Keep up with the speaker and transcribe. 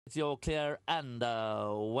It's your clear and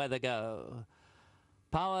weather go.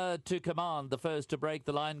 Power to Command, the first to break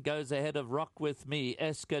the line, goes ahead of Rock With Me.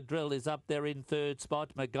 Escadrille is up there in third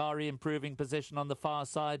spot. Magari improving position on the far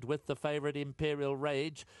side with the favourite Imperial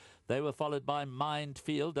Rage. They were followed by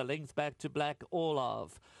Mindfield, a length back to Black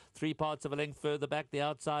Orlov. 3 parts of a length further back, the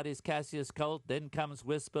outside is Cassius Colt. Then comes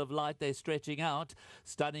Wisp of Light, they're stretching out.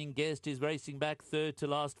 Stunning Guest is racing back third to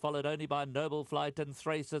last, followed only by Noble Flight and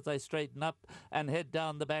Thrace as they straighten up and head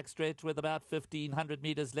down the back stretch with about 1,500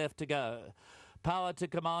 metres left to go. Power to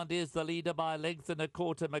Command is the leader by a length and a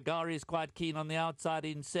quarter. Magari is quite keen on the outside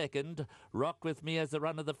in second. Rock With Me as the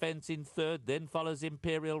run of the fence in third. Then follows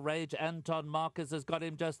Imperial Rage. Anton Marcus has got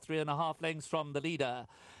him just 3.5 lengths from the leader.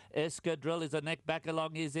 Escadrille is a neck back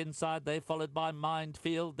along his inside. They followed by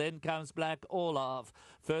Mindfield. Then comes Black Orlov.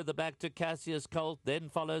 Further back to Cassius Colt. Then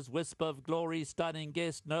follows Wisp of Glory, Stunning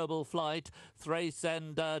Guest, Noble Flight. Thrace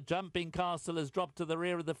and Jumping Castle has dropped to the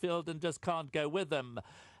rear of the field and just can't go with them.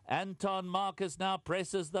 Anton Marcus now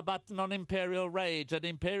presses the button on Imperial Rage, and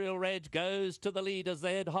Imperial Rage goes to the lead as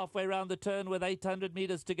they head halfway round the turn with 800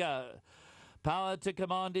 metres to go. Power to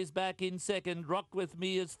Command is back in second. Rock With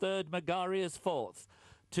Me is third. Magari is fourth.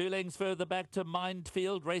 2 lengths further back to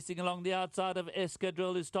Mindfield, racing along the outside of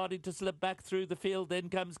Escadrille, who's starting to slip back through the field. Then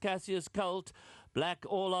comes Cassius Colt. Black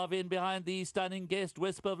Orlov in behind the Stunning Guest,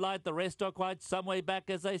 Wisp of Light. The rest are quite some way back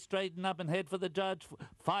as they straighten up and head for the judge.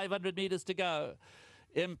 500 metres to go.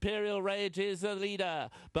 Imperial Rage is the leader.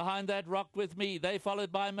 Behind that, Rock With Me. They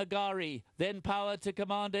followed by Magari. Then Power to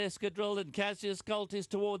Command, Escadrille, and Cassius Colt is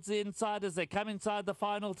towards the inside as they come inside the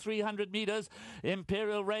final 300 metres.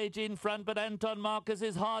 Imperial Rage in front, but Anton Marcus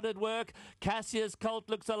is hard at work. Cassius Colt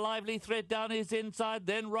looks a lively threat down his inside.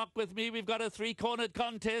 Then Rock With Me. We've got a 3-cornered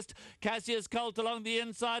contest. Cassius Colt along the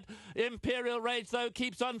inside. Imperial Rage, though,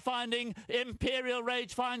 keeps on finding. Imperial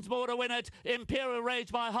Rage finds more to win it. Imperial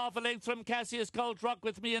Rage by half a length from Cassius Colt. Rock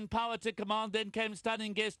With Me and Power to Command. Then came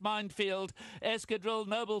Stunning Guest, Mindfield, Escadrille,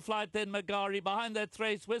 Noble Flight, then Magari. Behind that,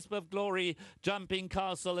 Thrace, Wisp of Glory, Jumping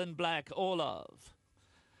Castle, and Black Orlov.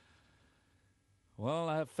 Well,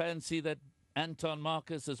 I fancy that Anton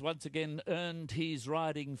Marcus has once again earned his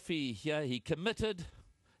riding fee here. He committed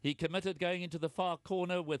going into the far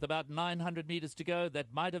corner with about 900 metres to go.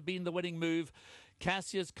 That might have been the winning move.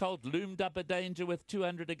 Cassius Colt loomed up a danger with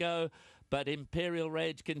 200 to go, but Imperial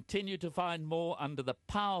Rage continued to find more under the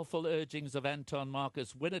powerful urgings of Anton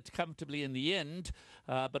Marcus. Win it comfortably in the end,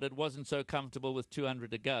 but it wasn't so comfortable with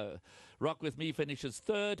 200 to go. Rock With Me finishes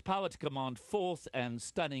third, Power to Command fourth, and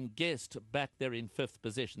Stunning Guest back there in fifth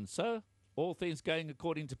position. So, all things going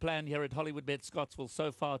according to plan here at Hollywoodbets Scottsville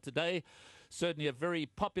so far today. Certainly a very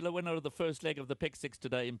popular winner of the first leg of the Pick 6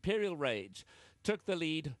 today. Imperial Rage took the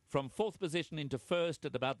lead from fourth position into first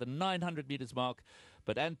at about the 900 metres mark,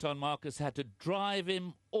 but Anton Marcus had to drive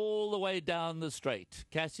him all the way down the straight.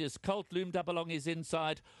 Cassius Colt loomed up along his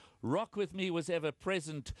inside. Rock With Me was ever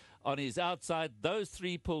present on his outside. Those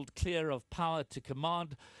 3 pulled clear of Power to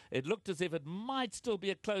Command. It looked as if it might still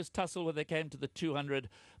be a close tussle when they came to the 200,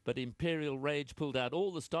 but Imperial Rage pulled out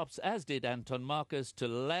all the stops, as did Anton Marcus, to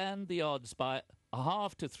land the odds by a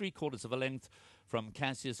half to 3/4 of a length from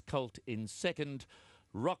Cassius Colt in second,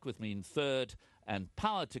 Rock With Me in third, and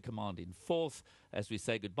Power to Command in fourth, as we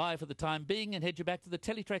say goodbye for the time being and head you back to the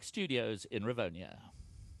Teletrack studios in Rivonia.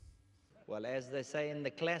 Well, as they say in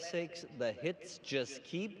the classics, the hits just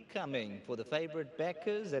keep coming for the favourite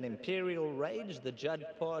backers. And Imperial Rage, the judge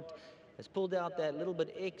part, has pulled out that little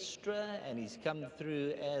bit extra, and he's come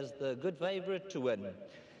through as the good favourite to win.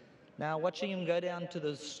 Now, watching him go down to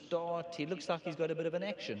the start, he looks like he's got a bit of an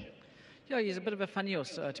action. Yeah, he's a bit of a funny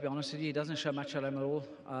horse, to be honest with you. He doesn't show much at home at all.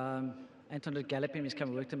 Anton did gallop him. He's come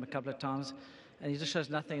and worked him a couple of times, and he just shows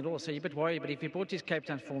nothing at all. So you're a bit worried, but if he brought his Cape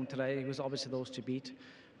Town form today, he was obviously the horse to beat.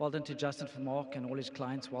 Well done to Justin for Mark and all his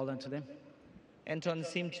clients. Well done to them. Anton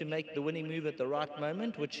seemed to make the winning move at the right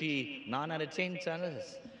moment, which he 9 out of 10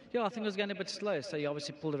 does. Yeah, I think it was going a bit slow, so he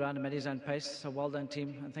obviously pulled around and made his own pace. So well done,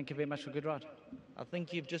 team, and thank you very much for a good ride. I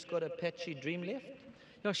think you've just got a patchy Dream left.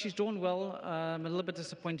 Yeah, she's drawn well. A little bit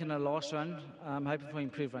disappointed in her last run. I'm hoping for an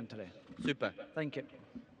improved run today. Super. Thank you.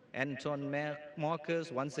 Anton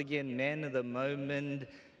Marcus, once again, man of the moment.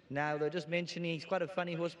 Now, they're just mentioning he's quite a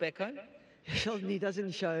funny horse back home. Sheldon, he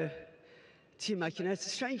doesn't show too much, you know.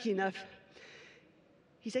 It's strangely enough,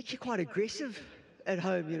 he's actually quite aggressive at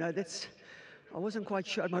home, you know. I wasn't quite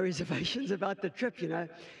sure on my reservations about the trip, you know.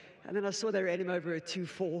 And then I saw they ran him over at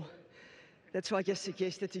 2-4. That's why I just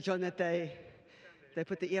suggested to John that they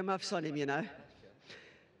put the earmuffs on him, you know.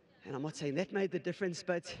 And I'm not saying that made the difference,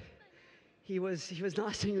 but he was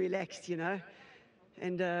nice and relaxed, you know.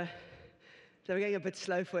 And they were going a bit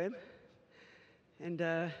slow for him. and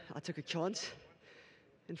I took a chance.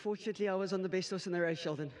 And fortunately, I was on the best horse in the race,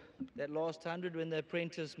 Sheldon. That last 100, when the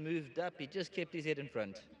apprentice moved up, he just kept his head in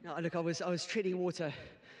front. Now, look, I was treading water.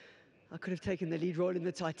 I could have taken the lead role in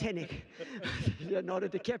the Titanic, Leonardo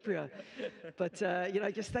DiCaprio. But,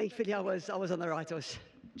 just thankfully I was on the right horse.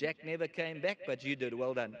 Jack never came back, but you did.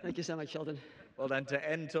 Well done. Thank you so much, Sheldon. Well done to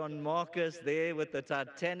Anton Marcus there with the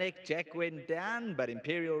Titanic. Jack went down, but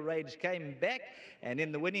Imperial Rage came back. And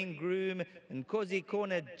in the winning groom, Nkosi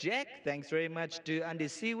Corner Jack, thanks very much to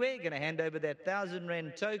Andisiwe. Going to hand over that 1,000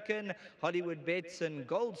 Rand token. Hollywoodbets and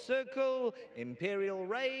Gold Circle. Imperial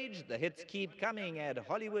Rage. The hits keep coming at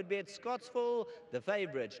Hollywoodbets Scottsville. The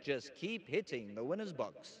favorites just keep hitting the winner's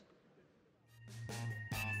box.